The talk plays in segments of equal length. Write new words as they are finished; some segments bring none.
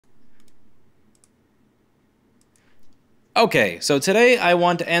Okay, so today I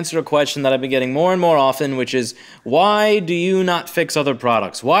want to answer a question that I've been getting more and more often, which is, why do you not fix other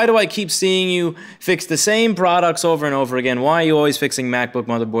products? Why do I keep seeing you fix the same products over and over again? Why are you always fixing MacBook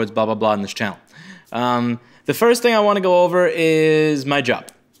motherboards, blah, blah, blah, in this channel? The first thing I want to go over is my job.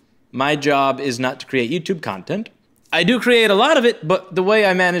 My job is not to create YouTube content. I do create a lot of it, but the way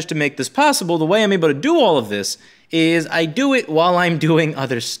I manage to make this possible, the way I'm able to do all of this, is I do it while I'm doing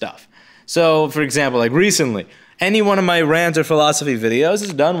other stuff. So, for example, like recently, any one of my rant or philosophy videos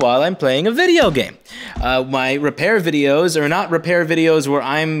is done while I'm playing a video game. My repair videos are not repair videos where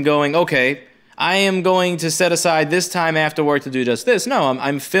I'm going, okay, I am going to set aside this time after work to do just this. No,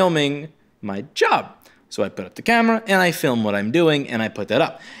 I'm filming my job. So I put up the camera and I film what I'm doing and I put that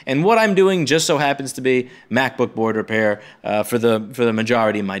up. And what I'm doing just so happens to be MacBook board repair for the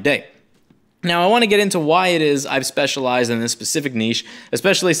majority of my day. Now, I want to get into why it is I've specialized in this specific niche,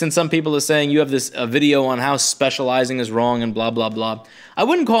 especially since some people are saying you have this video on how specializing is wrong and blah, blah, blah. I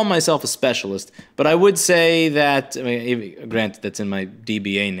wouldn't call myself a specialist, but I would say that, I mean, granted, that's in my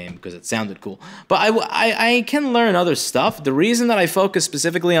DBA name because it sounded cool, but I can learn other stuff. The reason that I focus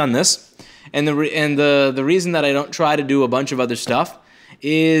specifically on this and the reason that I don't try to do a bunch of other stuff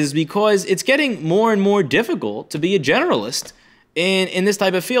is because it's getting more and more difficult to be a generalist in this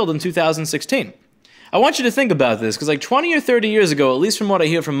type of field in 2016. I want you to think about this, because like 20 or 30 years ago, at least from what I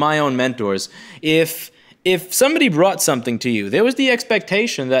hear from my own mentors, if somebody brought something to you, there was the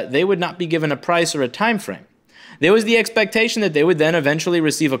expectation that they would not be given a price or a time frame. There was the expectation that they would then eventually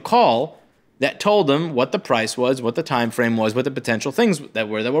receive a call that told them what the price was, what the time frame was, what the potential things that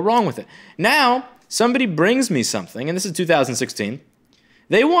were wrong with it. Now, somebody brings me something, and this is 2016.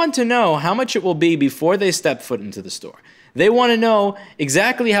 They want to know how much it will be before they step foot into the store. They want to know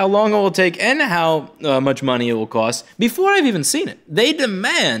exactly how long it will take and how much money it will cost before I've even seen it. They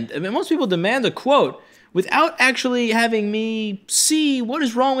demand, I mean, most people demand a quote without actually having me see what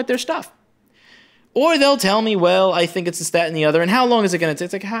is wrong with their stuff. Or they'll tell me, well, I think it's this, that, and the other, and how long is it going to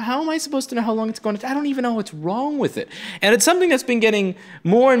take? It's like, how am I supposed to know how long it's going to take? I don't even know what's wrong with it. And it's something that's been getting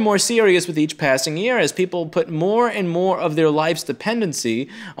more and more serious with each passing year as people put more and more of their life's dependency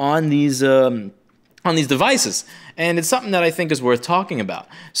on these devices. And it's something that I think is worth talking about.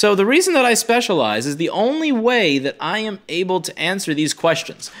 So the reason that I specialize is the only way that I am able to answer these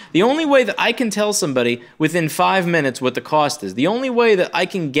questions. The only way that I can tell somebody within 5 minutes what the cost is. The only way that I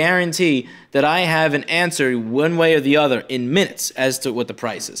can guarantee that I have an answer one way or the other in minutes as to what the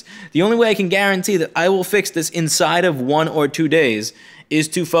price is. The only way I can guarantee that I will fix this inside of 1 or 2 days is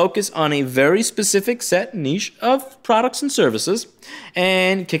to focus on a very specific set niche of products and services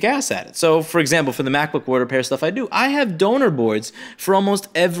and kick ass at it. So, for example, for the MacBook board repair stuff I do, I have donor boards for almost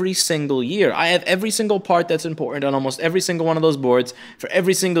every single year. I have every single part that's important on almost every single one of those boards for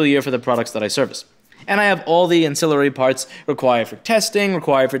every single year for the products that I service. And I have all the ancillary parts required for testing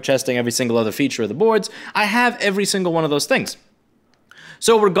every single other feature of the boards. I have every single one of those things.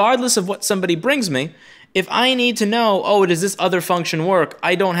 So regardless of what somebody brings me, if I need to know, oh, does this other function work,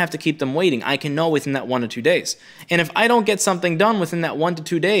 I don't have to keep them waiting. I can know within that 1 or 2 days. And if I don't get something done within that 1 to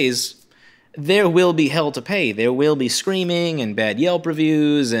 2 days, there will be hell to pay. There will be screaming and bad Yelp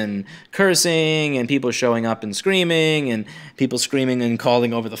reviews and cursing and people showing up and screaming and people screaming and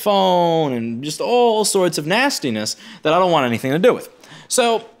calling over the phone and just all sorts of nastiness that I don't want anything to do with.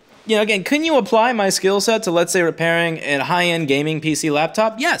 So, you know, again, can you apply my skill set to, let's say, repairing a high-end gaming PC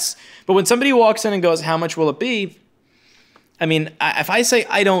laptop? Yes. But when somebody walks in and goes, how much will it be? I mean, if I say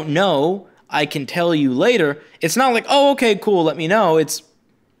I don't know, I can tell you later, it's not like, oh, okay, cool, let me know. It's,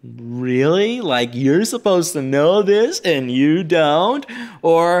 really? Like, you're supposed to know this and you don't?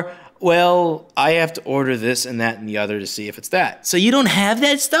 Or, well, I have to order this and that and the other to see if it's that. So you don't have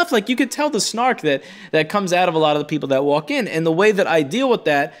that stuff? Like, you could tell the snark that comes out of a lot of the people that walk in. And the way that I deal with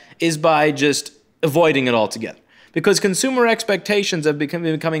that is by just avoiding it altogether. Because consumer expectations have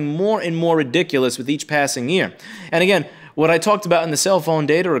becoming more and more ridiculous with each passing year. And again, what I talked about in the cell phone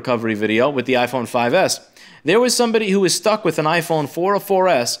data recovery video with the iPhone 5S, there was somebody who was stuck with an iPhone 4 or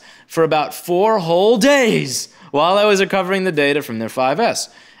 4S for about 4 whole days while I was recovering the data from their 5S.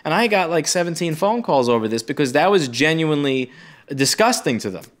 And I got like 17 phone calls over this because that was genuinely disgusting to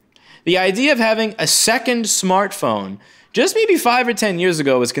them. The idea of having a second smartphone just maybe 5 or 10 years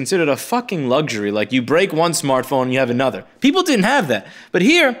ago was considered a fucking luxury. Like, you break one smartphone and you have another. People didn't have that. But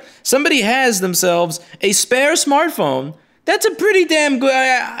here, somebody has themselves a spare smartphone. That's a pretty damn good...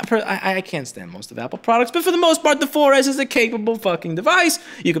 I can't stand most of Apple products, but for the most part, the 4S is a capable fucking device.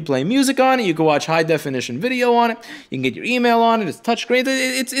 You can play music on it. You can watch high-definition video on it. You can get your email on it. It's touchscreen.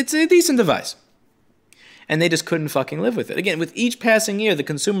 It's a decent device. And they just couldn't fucking live with it. Again, with each passing year, the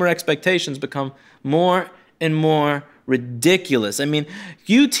consumer expectations become more and more ridiculous. I mean,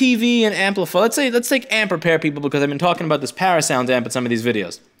 UTV and amplifier. Let's take amp repair people, because I've been talking about this Parasound amp in some of these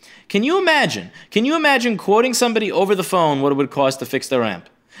videos. Can you imagine? Can you imagine quoting somebody over the phone what it would cost to fix their amp?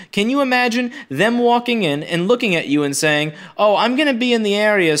 Can you imagine them walking in and looking at you and saying, "Oh, I'm going to be in the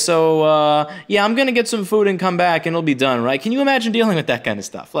area, so yeah, I'm going to get some food and come back and it'll be done," right? Can you imagine dealing with that kind of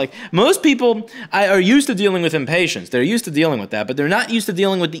stuff? Like, most people are used to dealing with impatience. They're used to dealing with that, but they're not used to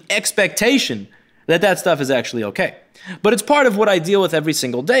dealing with the expectation that that stuff is actually okay. But it's part of what I deal with every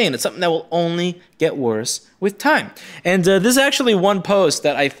single day, and it's something that will only get worse with time. And this is actually one post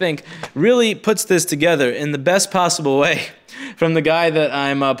that I think really puts this together in the best possible way from the guy that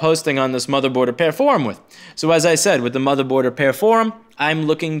I'm posting on this motherboard repair forum with. So as I said, with the motherboard repair forum, I'm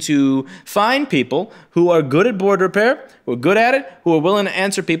looking to find people who are good at board repair, who are good at it, who are willing to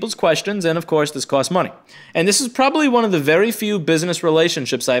answer people's questions, and of course this costs money. And this is probably one of the very few business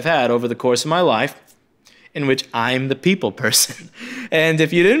relationships I've had over the course of my life in which I'm the people person. And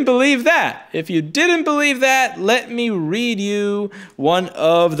if you didn't believe that, let me read you one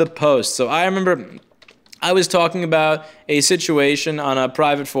of the posts. So I remember I was talking about a situation on a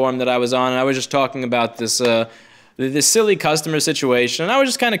private forum that I was on, and I was just talking about this this silly customer situation, and I was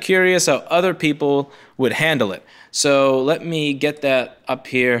just kind of curious how other people would handle it. So let me get that up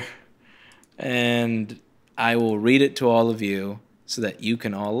here, and I will read it to all of you so that you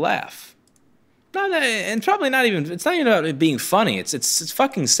can all laugh. And probably not even, it's not even about it being funny. It's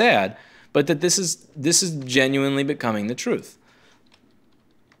fucking sad, but that this is genuinely becoming the truth.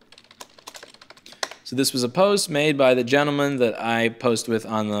 So this was a post made by the gentleman that I post with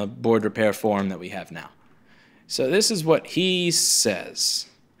on the board repair forum that we have now. So this is what he says.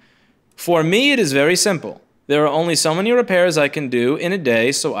 "For me, it is very simple. There are only so many repairs I can do in a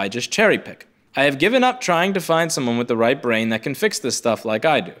day, so I just cherry pick. I have given up trying to find someone with the right brain that can fix this stuff like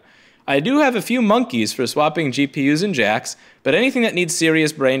I do. I do have a few monkeys for swapping GPUs and jacks, but anything that needs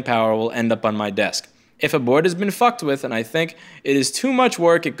serious brain power will end up on my desk. If a board has been fucked with and I think it is too much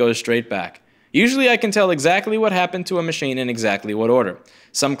work, it goes straight back. Usually I can tell exactly what happened to a machine in exactly what order.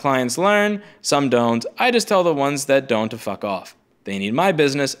 Some clients learn, some don't. I just tell the ones that don't to fuck off. They need my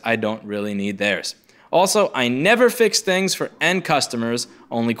business, I don't really need theirs. Also, I never fix things for end customers,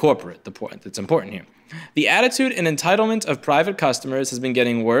 only corporate, the point that's important here. The attitude and entitlement of private customers has been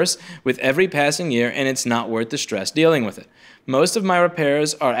getting worse with every passing year, and it's not worth the stress dealing with it. Most of my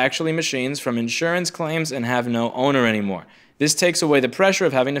repairs are actually machines from insurance claims and have no owner anymore. This takes away the pressure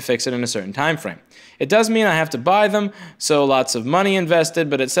of having to fix it in a certain time frame. It does mean I have to buy them, so lots of money invested,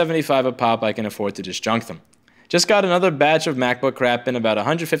 but at $75 a pop I can afford to just junk them. Just got another batch of MacBook crap in, about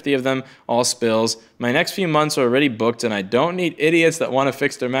 150 of them, all spills. My next few months are already booked, and I don't need idiots that want to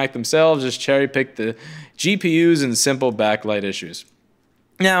fix their Mac themselves, just cherry pick the GPUs and simple backlight issues."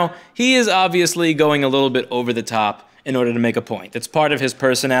 Now, he is obviously going a little bit over the top in order to make a point. It's part of his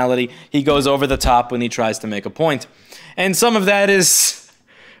personality. He goes over the top when he tries to make a point. And some of that is,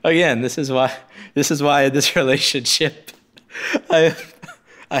 again, this is why in this relationship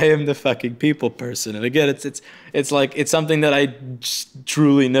I am the fucking people person. And again, it's something that I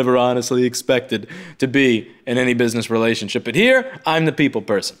truly never honestly expected to be in any business relationship. But here, I'm the people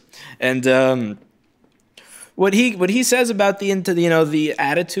person. And what he says about the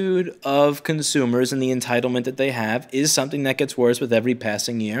attitude of consumers and the entitlement that they have is something that gets worse with every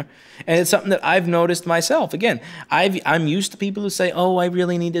passing year, and it's something that I've noticed myself. Again, I'm used to people who say, "Oh, I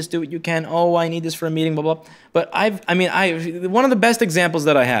really need this, do what you can. Oh, I need this for a meeting, blah blah." But one of the best examples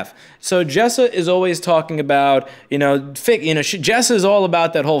that I have. So Jessa is always talking about, Jessa is all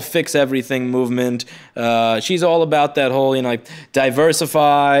about that whole fix everything movement. She's all about that whole, like,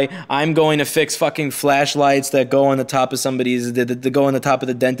 diversify. I'm going to fix fucking flashlights that go on the top of that go on the top of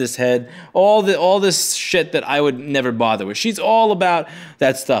the dentist's head. All this shit that I would never bother with. She's all about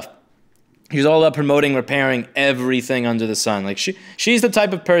that stuff. She's all about promoting, repairing everything under the sun. Like, she's the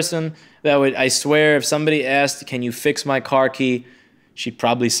type of person that would, I swear, if somebody asked, "Can you fix my car key?" she'd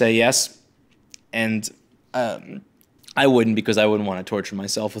probably say yes. And I wouldn't, because I wouldn't want to torture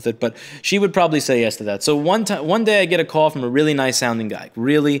myself with it, but she would probably say yes to that. So one day I get a call from a really nice sounding guy,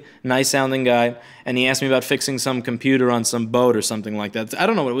 and he asked me about fixing some computer on some boat or something like that. I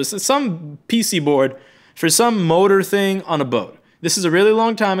don't know what it was, some PC board for some motor thing on a boat. This is a really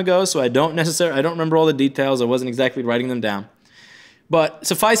long time ago, so I don't remember all the details. I wasn't exactly writing them down. But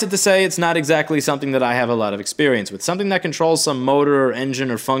suffice it to say, it's not exactly something that I have a lot of experience with. Something that controls some motor or engine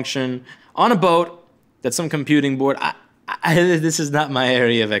or function on a boat, that's some computing board. This is not my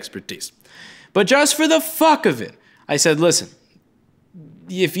area of expertise. But just for the fuck of it, I said, "Listen,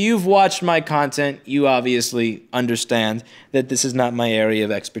 if you've watched my content, you obviously understand that this is not my area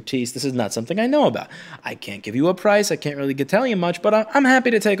of expertise. This is not something I know about. I can't give you a price. I can't really tell you much, but I'm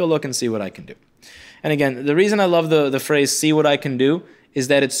happy to take a look and see what I can do. And again, the reason I love the phrase "see what I can do" is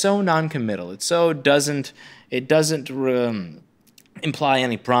that it's so non-committal. It doesn't imply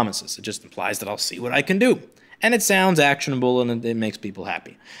any promises. It just implies that I'll see what I can do. And it sounds actionable, and it makes people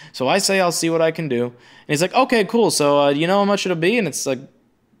happy. So I say I'll see what I can do. And he's like, okay, cool. So you know how much it'll be? And it's like,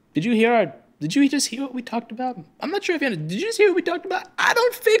 did you just hear what we talked about? I'm not sure if did you just hear what we talked about? I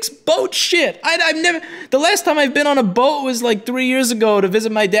don't fix boat shit. I've never, the last time I've been on a boat was like 3 years ago to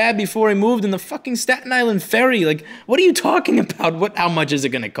visit my dad before he moved in the fucking Staten Island ferry. Like, what are you talking about? How much is it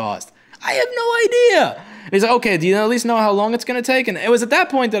going to cost? I have no idea. And he's like, okay, do you at least know how long it's going to take? And it was at that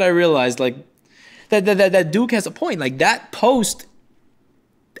point that I realized, like, that Duke has a point. Like, that post,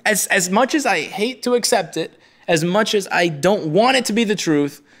 as much as I hate to accept it, as much as I don't want it to be the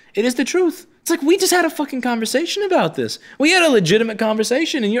truth, it is the truth. It's like, we just had a fucking conversation about this. We had a legitimate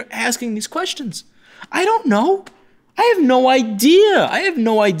conversation, and you're asking these questions. I don't know. I have no idea. I have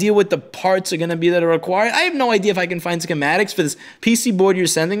no idea what the parts are going to be that are required. I have no idea if I can find schematics for this PC board you're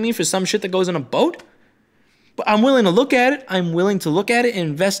sending me for some shit that goes on a boat. But I'm willing to look at it. I'm willing to look at it and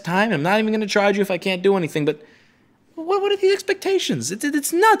invest time. I'm not even going to charge you if I can't do anything. But what are the expectations?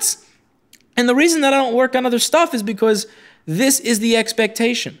 It's nuts. And the reason that I don't work on other stuff is because this is the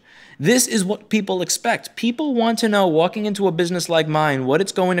expectation. This is what people expect. People want to know, walking into a business like mine, what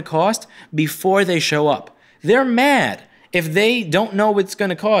it's going to cost before they show up. They're mad if they don't know what it's going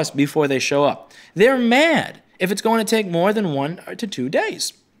to cost before they show up. They're mad if it's going to take more than 1 to 2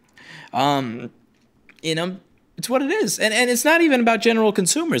 days. You know, it's what it is. And it's not even about general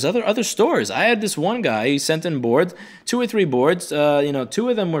consumers, other stores. I had this one guy, he sent in boards, 2 or 3 boards. You know, 2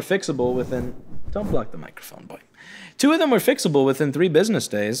 of them were fixable within, don't block the microphone, boy. 2 of them were fixable within 3 business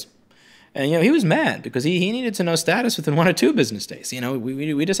days. And, you know, he was mad because he needed to know status within 1 or 2 business days. You know,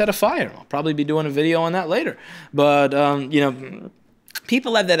 we just had a fire. I'll probably be doing a video on that later. But, you know,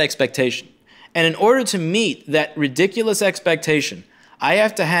 people have that expectation. And in order to meet that ridiculous expectation, I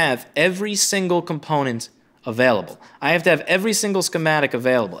have to have every single component available. I have to have every single schematic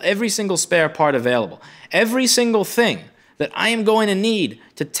available, every single spare part available, every single thing that I am going to need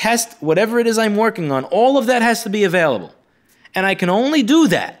to test whatever it is I'm working on. All of that has to be available. And I can only do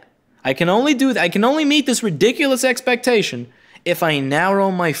that. I can only meet this ridiculous expectation if I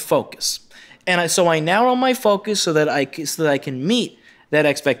narrow my focus. And so I narrow my focus so that I can meet that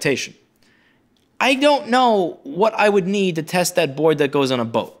expectation. I don't know what I would need to test that board that goes on a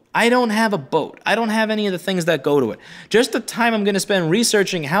boat. I don't have a boat. I don't have any of the things that go to it. Just the time I'm going to spend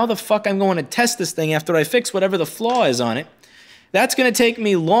researching how the fuck I'm going to test this thing after I fix whatever the flaw is on it, that's going to take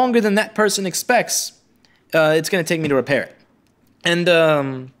me longer than that person expects. It's going to take me to repair it.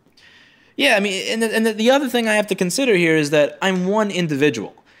 And, yeah, I mean, and the other thing I have to consider here is that I'm one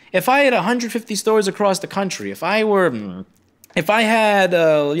individual. If I had 150 stores across the country, if I had,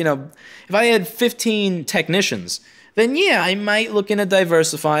 you know, if I had 15 technicians, then yeah, I might look into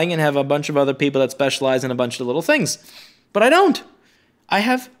diversifying and have a bunch of other people that specialize in a bunch of little things. But I don't. I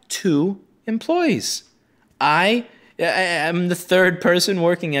have 2 employees. I am the 3rd person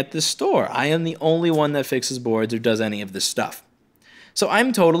working at this store. I am the only one that fixes boards or does any of this stuff. So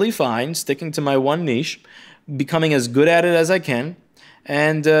I'm totally fine sticking to my one niche, becoming as good at it as I can,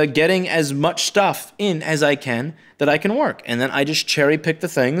 and getting as much stuff in as I can that I can work. And then I just cherry pick the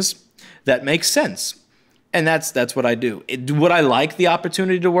things that make sense. And that's what I do. Would I like the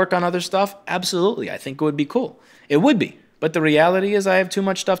opportunity to work on other stuff? Absolutely. I think it would be cool. It would be. But the reality is I have too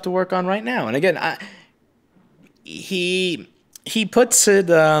much stuff to work on right now. And again, he puts it,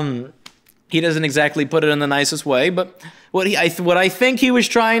 he doesn't exactly put it in the nicest way, but what I think he was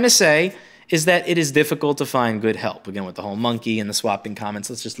trying to say is that it is difficult to find good help. Again, with the whole monkey and the swapping comments,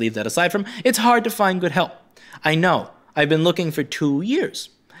 let's just leave that aside from. It's hard to find good help. I know. I've been looking for 2 years.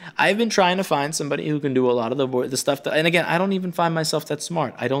 I've been trying to find somebody who can do a lot of the stuff that, and again, I don't even find myself that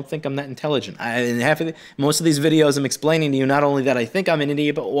smart. I don't think I'm that intelligent. Most of these videos I'm explaining to you not only that I think I'm an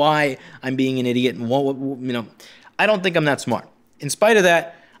idiot, but why I'm being an idiot, and what, you know, I don't think I'm that smart. In spite of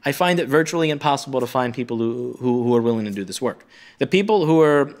that, I find it virtually impossible to find people who are willing to do this work. The people who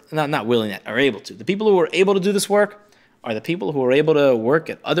are not willing, are able to. The people who are able to do this work are the people who are able to work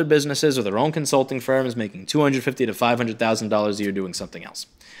at other businesses or their own consulting firms making $250,000 to $500,000 a year doing something else.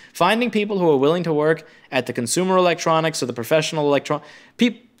 Finding people who are willing to work at the consumer electronics or the professional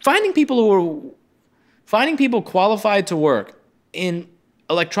finding people qualified to work in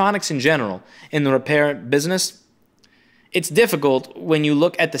electronics in general, in the repair business, it's difficult when you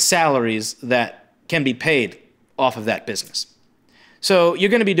look at the salaries that can be paid off of that business. So you're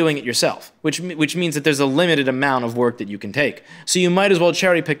going to be doing it yourself, which means that there's a limited amount of work that you can take. So you might as well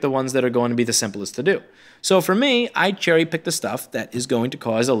cherry pick the ones that are going to be the simplest to do. So for me, I cherry pick the stuff that is going to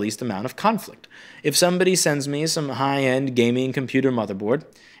cause the least amount of conflict. If somebody sends me some high-end gaming computer motherboard,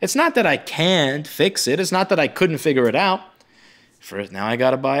 it's not that I can't fix it. It's not that I couldn't figure it out. First, now I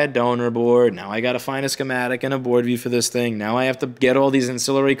got to buy a donor board. Now I got to find a schematic and a board view for this thing. Now I have to get all these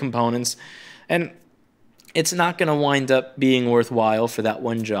ancillary components. And it's not going to wind up being worthwhile for that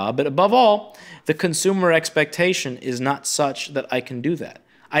one job. But above all, the consumer expectation is not such that I can do that.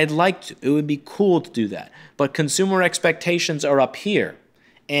 I'd like to. It would be cool to do that. But consumer expectations are up here.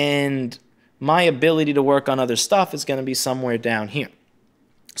 And my ability to work on other stuff is going to be somewhere down here.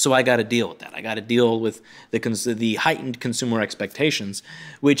 So I got to deal with that. I got to deal with the heightened consumer expectations,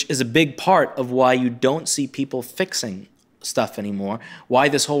 which is a big part of why you don't see people fixing stuff anymore, why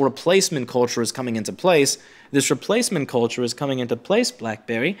this whole replacement culture is coming into place. This replacement culture is coming into place,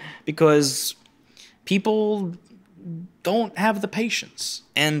 BlackBerry, because people don't have the patience,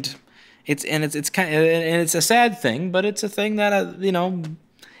 and it's a sad thing, but it's a thing that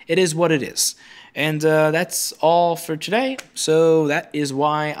it is what it is. And that's all for today. So that is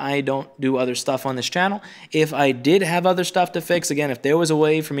why I don't do other stuff on this channel. If I did have other stuff to fix, again, if there was a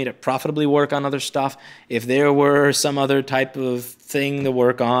way for me to profitably work on other stuff, if there were some other type of thing to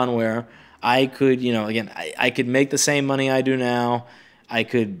work on where I could, again, I could make the same money I do now, I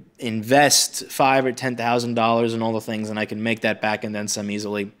could invest $5,000 or $10,000 in all the things, and I can make that back and then some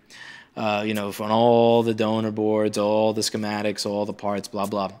easily. From all the donor boards, all the schematics, all the parts, blah,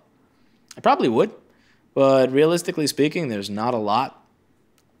 blah. I probably would, but realistically speaking, there's not a lot.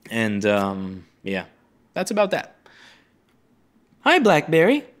 And, yeah, that's about that. Hi,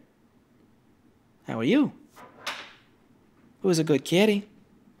 BlackBerry. How are you? Who's a good kitty?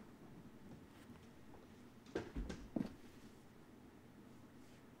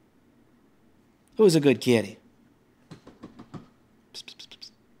 Who's a good kitty?